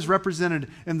 God is represented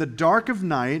in the dark of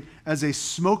night as a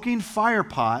smoking fire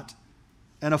pot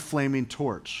and a flaming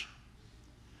torch.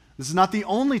 This is not the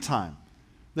only time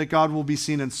that God will be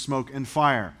seen in smoke and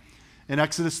fire. In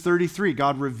Exodus 33,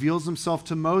 God reveals himself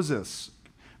to Moses.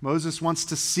 Moses wants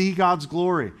to see God's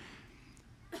glory.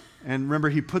 And remember,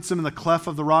 he puts him in the cleft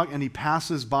of the rock and he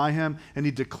passes by him and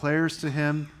he declares to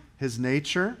him his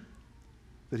nature,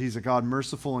 that he's a God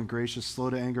merciful and gracious, slow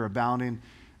to anger, abounding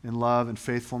in love and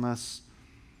faithfulness.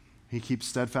 He keeps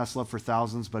steadfast love for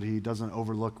thousands, but he doesn't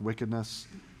overlook wickedness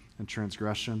and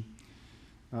transgression.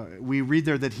 We read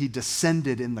there that he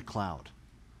descended in the cloud.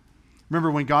 Remember,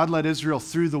 when God led Israel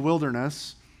through the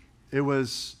wilderness, it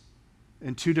was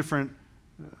in two different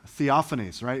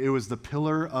theophanies, right? It was the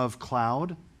pillar of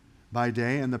cloud by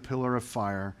day and the pillar of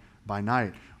fire by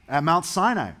night. At Mount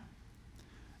Sinai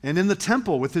and in the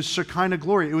temple with his Shekinah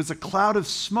glory, it was a cloud of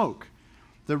smoke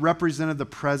that represented the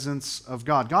presence of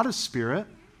God. God is spirit,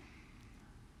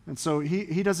 and so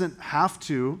he doesn't have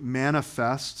to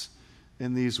manifest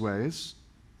in these ways.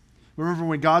 Remember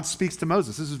when God speaks to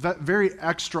Moses, this is very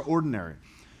extraordinary.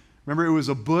 Remember, it was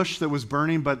a bush that was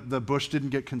burning, but the bush didn't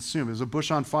get consumed. It was a bush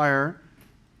on fire,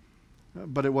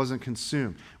 but it wasn't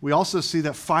consumed. We also see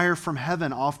that fire from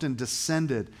heaven often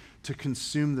descended to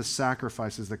consume the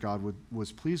sacrifices that God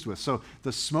was pleased with. So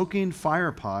the smoking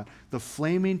fire pot, the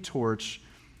flaming torch,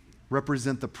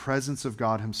 represent the presence of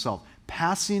God himself,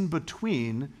 passing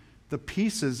between the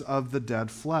pieces of the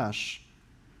dead flesh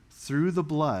through the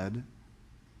blood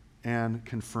and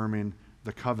confirming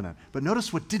the covenant. But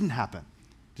notice what didn't happen.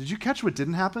 Did you catch what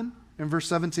didn't happen in verse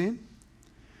 17?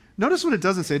 Notice what it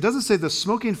doesn't say. It doesn't say the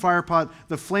smoking fire pot,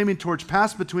 the flaming torch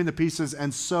passed between the pieces,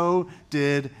 and so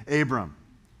did Abram.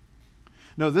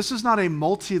 No, this is not a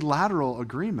multilateral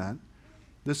agreement.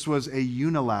 This was a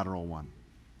unilateral one.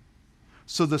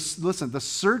 So listen, the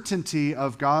certainty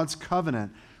of God's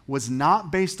covenant was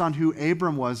not based on who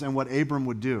Abram was and what Abram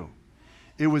would do.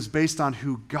 It was based on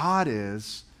who God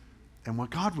is and what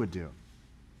God would do.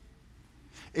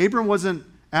 Abram wasn't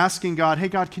asking God, hey,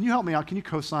 God, can you help me out? Can you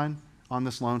co-sign on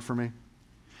this loan for me?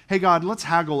 Hey, God, let's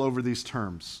haggle over these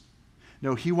terms.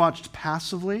 No, he watched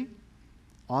passively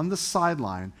on the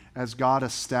sideline as God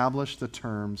established the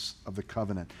terms of the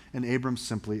covenant, and Abram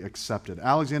simply accepted.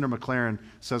 Alexander McLaren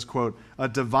says, quote, a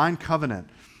divine covenant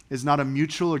is not a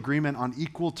mutual agreement on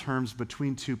equal terms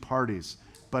between two parties,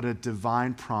 but a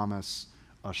divine promise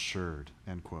assured,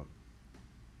 end quote.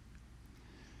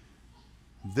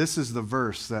 This is the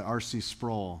verse that R.C.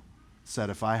 Sproul said,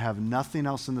 if I have nothing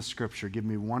else in the scripture, give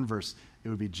me one verse, it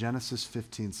would be Genesis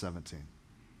 15:17.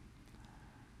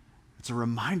 It's a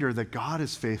reminder that God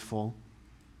is faithful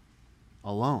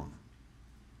alone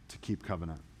to keep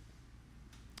covenant.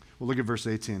 Well, look at verse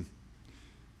 18.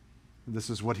 This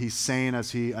is what he's saying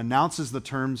as he announces the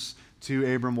terms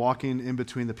to Abram, walking in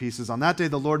between the pieces. On that day,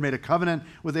 the Lord made a covenant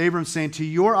with Abram, saying, to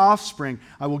your offspring,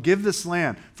 I will give this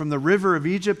land, from the river of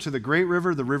Egypt to the great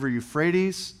river, the river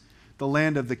Euphrates, the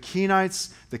land of the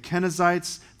Kenites, the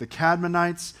Kenizzites, the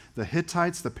Cadmonites, the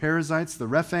Hittites, the Perizzites, the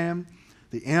Rephaim,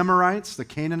 the Amorites, the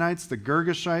Canaanites, the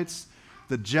Girgashites,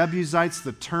 the Jebusites,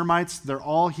 the Termites, they're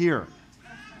all here.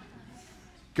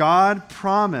 God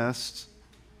promised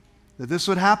that this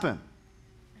would happen.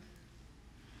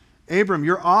 Abram,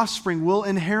 your offspring will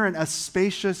inherit a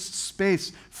spacious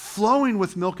space flowing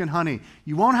with milk and honey.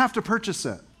 You won't have to purchase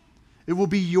it. It will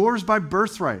be yours by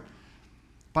birthright,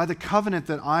 by the covenant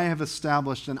that I have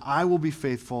established, and I will be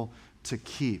faithful to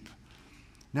keep.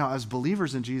 Now, as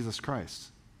believers in Jesus Christ,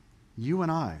 you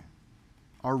and I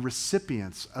are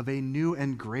recipients of a new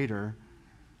and greater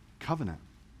covenant.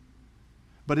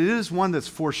 But it is one that's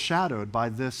foreshadowed by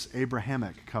this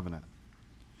Abrahamic covenant.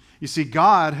 You see,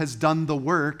 God has done the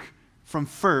work from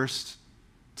first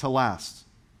to last.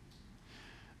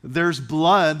 There's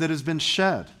blood that has been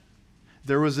shed.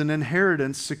 There was an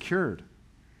inheritance secured.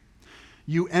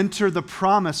 You enter the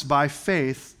promise by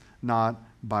faith, not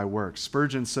by works.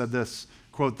 Spurgeon said this,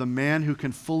 quote, the man who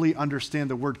can fully understand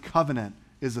the word covenant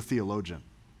is a theologian.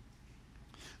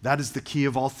 That is the key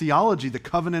of all theology, the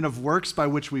covenant of works by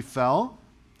which we fell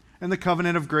and the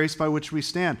covenant of grace by which we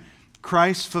stand.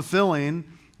 Christ fulfilling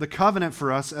the covenant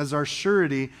for us as our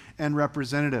surety and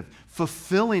representative,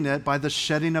 fulfilling it by the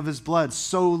shedding of his blood,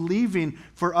 so leaving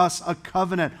for us a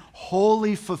covenant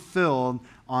wholly fulfilled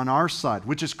on our side,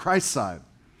 which is Christ's side,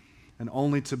 and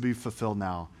only to be fulfilled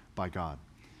now by God.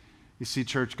 You see,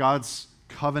 church, God's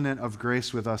covenant of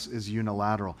grace with us is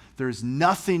unilateral. There's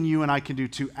nothing you and I can do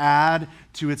to add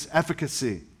to its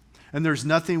efficacy, and there's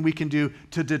nothing we can do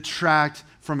to detract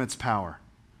from its power.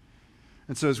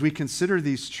 And so as we consider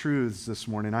these truths this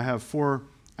morning, I have 4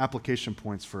 application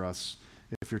points for us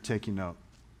if you're taking note.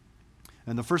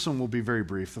 And the first one will be very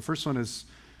brief. The first one is,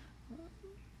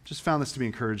 just found this to be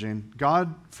encouraging.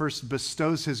 God first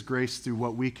bestows his grace through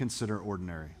what we consider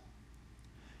ordinary.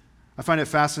 I find it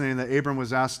fascinating that Abram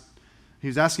was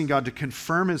asking God to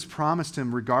confirm his promise to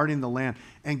him regarding the land.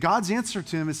 And God's answer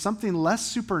to him is something less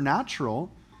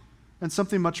supernatural and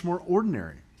something much more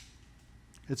ordinary.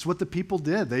 It's what the people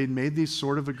did. They made these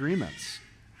sort of agreements.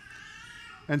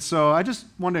 And so I just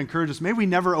want to encourage us, may we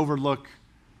never overlook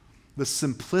the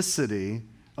simplicity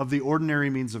of the ordinary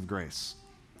means of grace.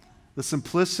 The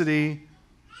simplicity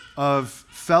of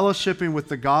fellowshipping with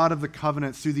the God of the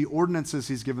covenant through the ordinances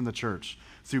he's given the church,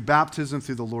 through baptism,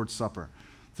 through the Lord's Supper,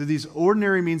 through these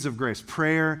ordinary means of grace,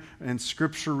 prayer and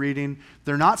scripture reading.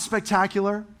 They're not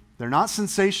spectacular. They're not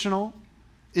sensational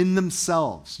in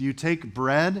themselves. You take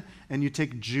bread and you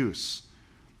take juice.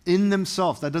 In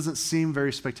themselves, that doesn't seem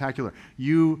very spectacular.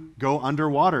 You go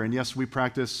underwater, and yes, we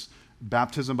practice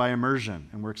baptism by immersion,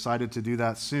 and we're excited to do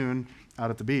that soon out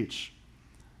at the beach.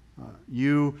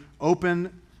 You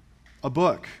open a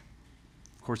book.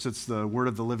 Of course, it's the Word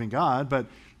of the living God, but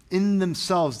in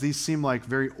themselves, these seem like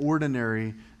very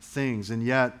ordinary things, and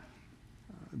yet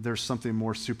there's something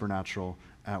more supernatural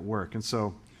at work. And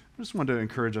so I just wanted to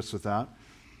encourage us with that,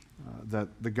 that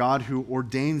the God who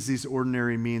ordains these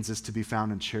ordinary means is to be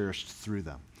found and cherished through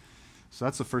them. So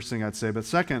that's the first thing I'd say. But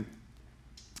second,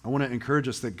 I want to encourage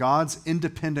us that God's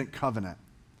independent covenant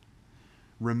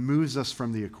removes us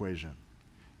from the equation.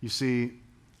 You see,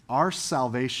 our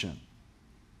salvation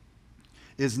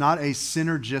is not a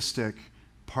synergistic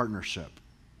partnership.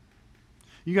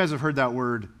 You guys have heard that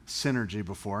word synergy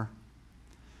before.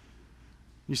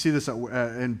 You see this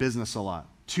in business a lot.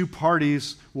 Two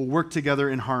parties will work together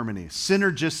in harmony.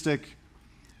 Synergistic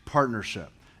partnership.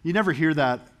 You never hear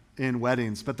that in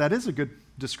weddings, but that is a good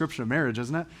description of marriage,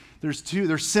 isn't it? There's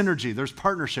synergy, there's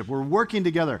partnership. We're working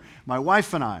together, my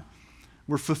wife and I.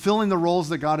 We're fulfilling the roles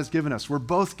that God has given us. We're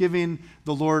both giving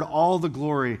the Lord all the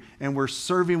glory, and we're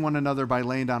serving one another by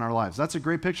laying down our lives. That's a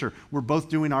great picture. We're both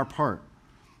doing our part.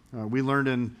 We learned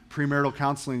in premarital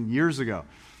counseling years ago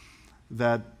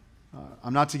that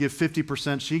I'm not to give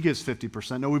 50%, she gives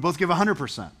 50%. No, we both give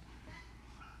 100%.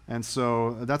 And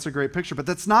so that's a great picture, but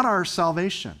that's not our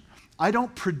salvation. I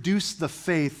don't produce the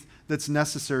faith that's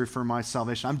necessary for my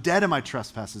salvation. I'm dead in my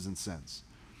trespasses and sins.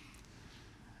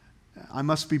 I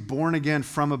must be born again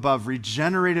from above,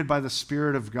 regenerated by the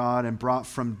Spirit of God and brought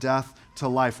from death to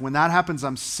life. When that happens,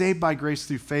 I'm saved by grace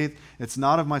through faith. It's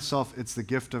not of myself, it's the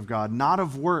gift of God, not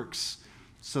of works,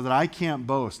 so that I can't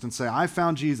boast and say, I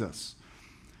found Jesus.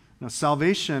 Now,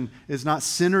 salvation is not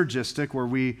synergistic, where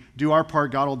we do our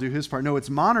part, God will do his part. No, it's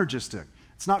monergistic.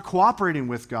 It's not cooperating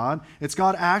with God. It's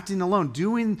God acting alone,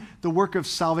 doing the work of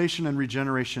salvation and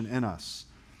regeneration in us.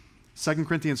 2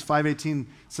 Corinthians 5:18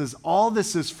 says, all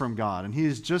this is from God. And he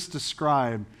has just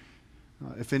described,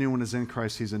 if anyone is in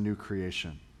Christ, he's a new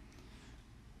creation.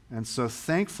 And so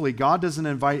thankfully, God doesn't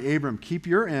invite Abram, keep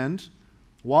your end,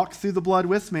 walk through the blood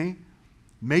with me,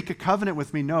 make a covenant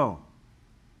with me. No.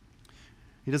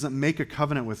 He doesn't make a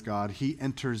covenant with God. He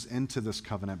enters into this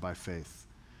covenant by faith.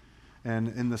 And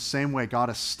in the same way, God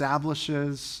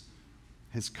establishes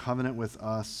his covenant with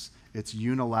us. It's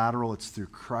unilateral. It's through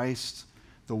Christ,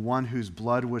 the one whose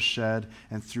blood was shed,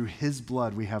 and through his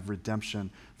blood we have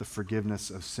redemption, the forgiveness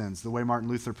of sins. The way Martin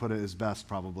Luther put it is best,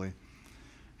 probably.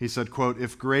 He said, quote,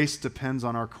 if grace depends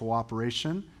on our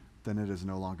cooperation, then it is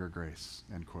no longer grace,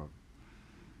 end quote.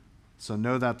 So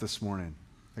know that this morning,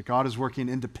 that God is working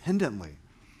independently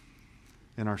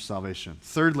in our salvation.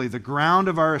 Thirdly, the ground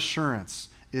of our assurance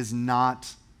is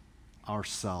not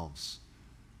ourselves.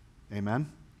 Amen?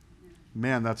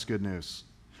 Man, that's good news.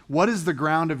 What is the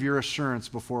ground of your assurance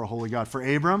before a holy God? For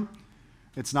Abram,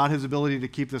 it's not his ability to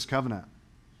keep this covenant.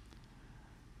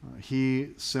 He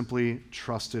simply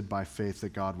trusted by faith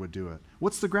that God would do it.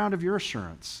 What's the ground of your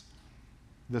assurance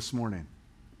this morning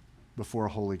before a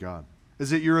holy God?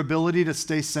 Is it your ability to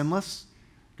stay sinless?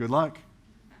 Good luck.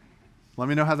 Let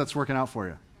me know how that's working out for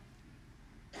you.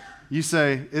 You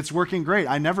say, it's working great.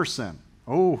 I never sin.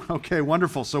 Oh, okay,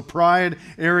 wonderful. So pride,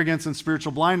 arrogance, and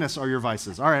spiritual blindness are your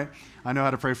vices. All right, I know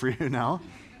how to pray for you now.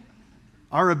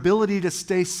 Our ability to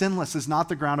stay sinless is not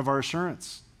the ground of our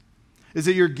assurance. Is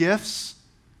it your gifts?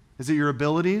 Is it your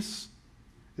abilities?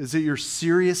 Is it your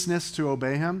seriousness to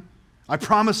obey him? I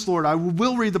promise, Lord, I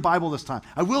will read the Bible this time.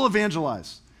 I will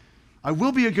evangelize. I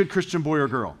will be a good Christian boy or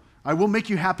girl. I will make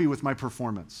you happy with my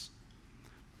performance.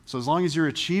 So as long as you're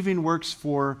achieving works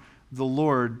for the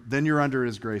Lord, then you're under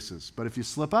his graces. But if you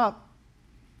slip up,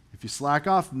 if you slack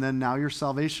off, then now your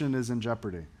salvation is in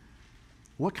jeopardy.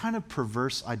 What kind of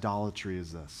perverse idolatry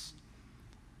is this?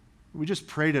 We just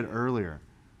prayed it earlier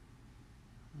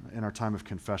in our time of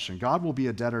confession. God will be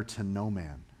a debtor to no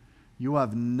man. You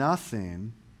have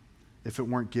nothing if it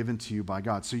weren't given to you by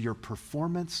God. So your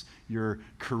performance, your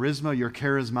charisma, your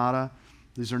charismata,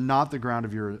 these are not the ground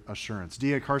of your assurance.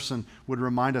 D.A. Carson would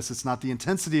remind us it's not the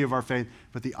intensity of our faith,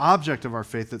 but the object of our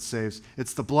faith that saves.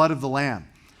 It's the blood of the Lamb.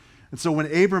 And so when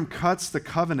Abram cuts the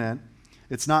covenant,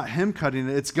 it's not him cutting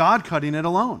it, it's God cutting it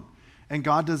alone. And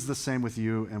God does the same with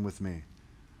you and with me.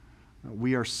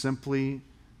 We are simply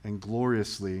and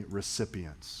gloriously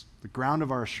recipients. The ground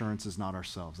of our assurance is not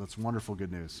ourselves. That's wonderful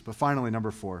good news. But finally,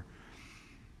 number 4,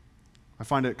 I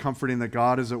find it comforting that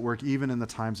God is at work even in the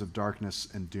times of darkness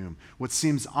and doom. What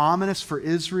seems ominous for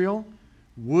Israel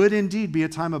would indeed be a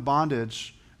time of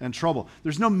bondage and trouble.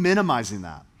 There's no minimizing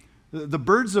that. The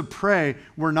birds of prey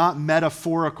were not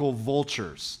metaphorical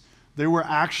vultures. They were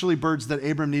actually birds that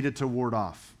Abram needed to ward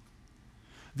off.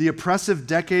 The oppressive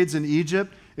decades in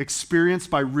Egypt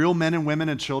experienced by real men and women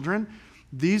and children,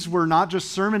 these were not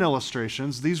just sermon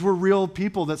illustrations. These were real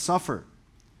people that suffered.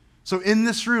 So in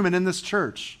this room and in this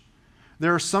church,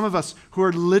 there are some of us who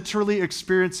are literally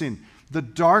experiencing the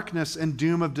darkness and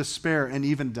doom of despair and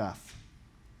even death.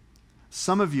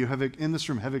 Some of you in this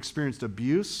room have experienced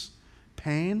abuse,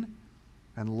 pain,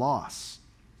 and loss.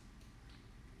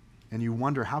 And you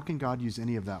wonder, how can God use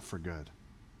any of that for good?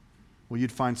 Well,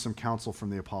 you'd find some counsel from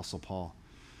the Apostle Paul.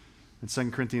 In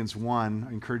 2 Corinthians 1,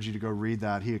 I encourage you to go read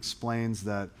that. He explains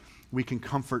that we can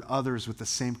comfort others with the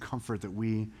same comfort that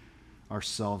we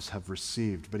ourselves have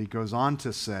received. But he goes on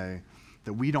to say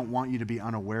that we don't want you to be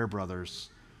unaware, brothers,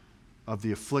 of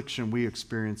the affliction we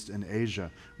experienced in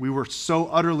Asia. We were so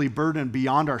utterly burdened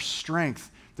beyond our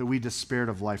strength that we despaired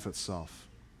of life itself.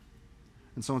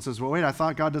 And someone says, well, wait, I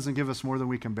thought God doesn't give us more than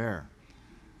we can bear.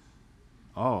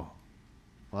 Oh,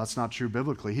 well, that's not true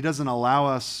biblically. He doesn't allow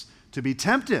us to be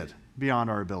tempted beyond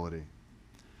our ability.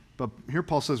 But here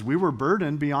Paul says we were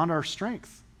burdened beyond our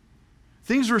strength.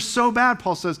 Things were so bad,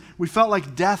 Paul says, we felt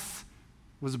like death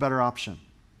was a better option.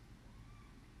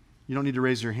 You don't need to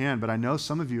raise your hand, but I know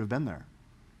some of you have been there.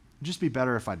 It'd just be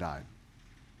better if I died.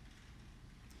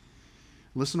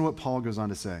 Listen to what Paul goes on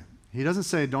to say. He doesn't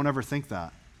say, don't ever think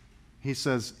that. He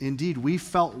says, indeed, we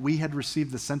felt we had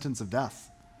received the sentence of death.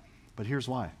 But here's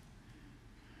why.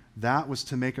 That was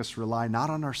to make us rely not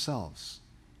on ourselves,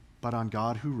 but on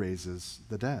God who raises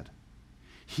the dead.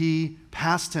 He,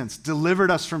 past tense, delivered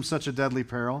us from such a deadly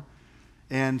peril,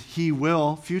 and he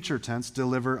will, future tense,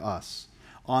 deliver us.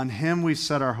 On him we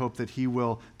set our hope that he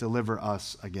will deliver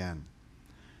us again.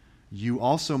 You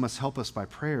also must help us by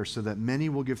prayer so that many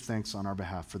will give thanks on our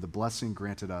behalf for the blessing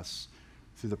granted us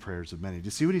through the prayers of many. Do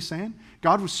you see what he's saying?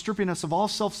 God was stripping us of all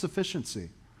self-sufficiency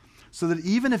so that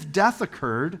even if death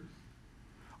occurred,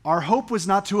 our hope was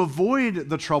not to avoid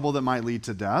the trouble that might lead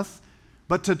to death,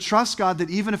 but to trust God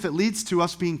that even if it leads to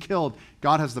us being killed,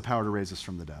 God has the power to raise us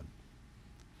from the dead.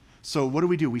 So what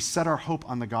do? We set our hope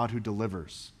on the God who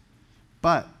delivers.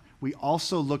 But we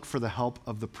also look for the help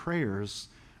of the prayers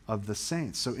of the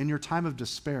saints. So in your time of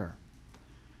despair,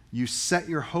 you set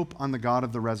your hope on the God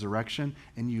of the resurrection,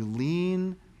 and you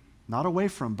lean, not away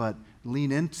from, but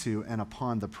lean into and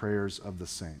upon the prayers of the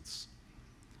saints.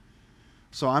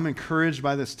 So I'm encouraged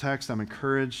by this text. I'm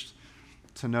encouraged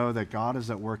to know that God is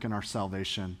at work in our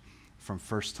salvation from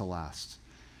first to last.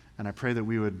 And I pray that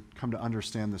we would come to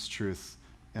understand this truth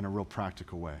in a real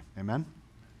practical way. Amen?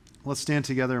 Let's stand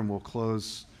together and we'll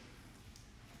close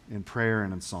in prayer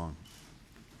and in song.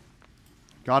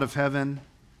 God of heaven,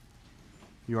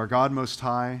 you are God Most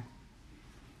High.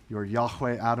 You are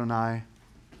Yahweh Adonai.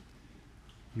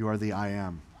 You are the I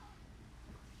Am.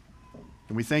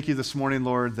 And we thank you this morning,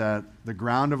 Lord, that the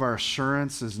ground of our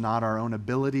assurance is not our own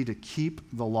ability to keep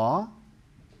the law.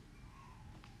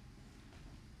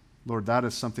 Lord, that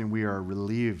is something we are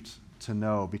relieved to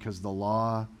know because the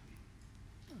law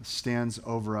stands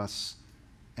over us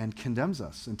and condemns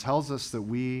us and tells us that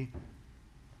we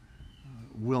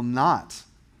will not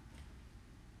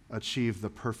achieve the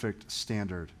perfect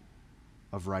standard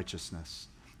of righteousness.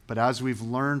 But as we've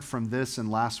learned from this in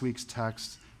last week's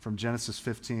text from Genesis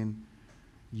 15,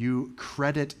 you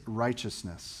credit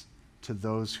righteousness to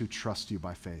those who trust you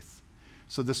by faith.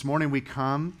 So this morning we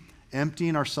come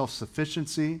emptying our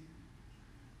self-sufficiency,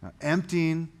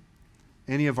 emptying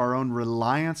any of our own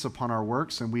reliance upon our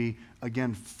works, and we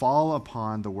again fall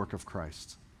upon the work of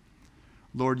Christ.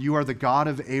 Lord, you are the God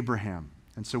of Abraham,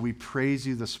 and so we praise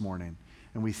you this morning,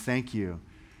 and we thank you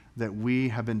that we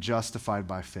have been justified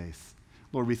by faith.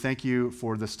 Lord, we thank you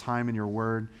for this time in your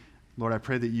word. Lord, I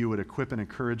pray that you would equip and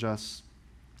encourage us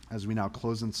as we now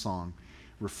close in song.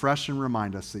 Refresh and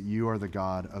remind us that you are the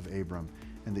God of Abram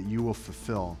and that you will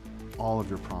fulfill all of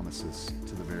your promises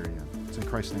to the very end. It's in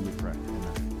Christ's name we pray.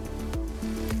 Amen.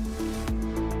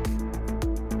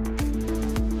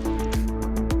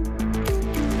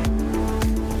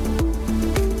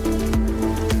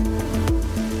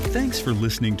 Thanks for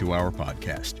listening to our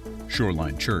podcast.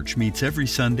 Shoreline Church meets every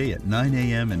Sunday at 9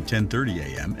 a.m. and 10:30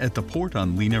 a.m. at the Port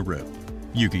on Lena Road.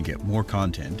 You can get more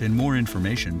content and more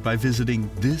information by visiting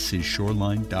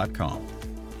thisisshoreline.com.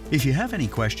 If you have any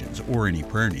questions or any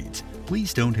prayer needs,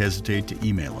 please don't hesitate to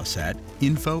email us at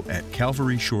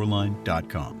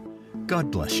info@calvaryshoreline.com.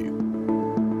 God bless you.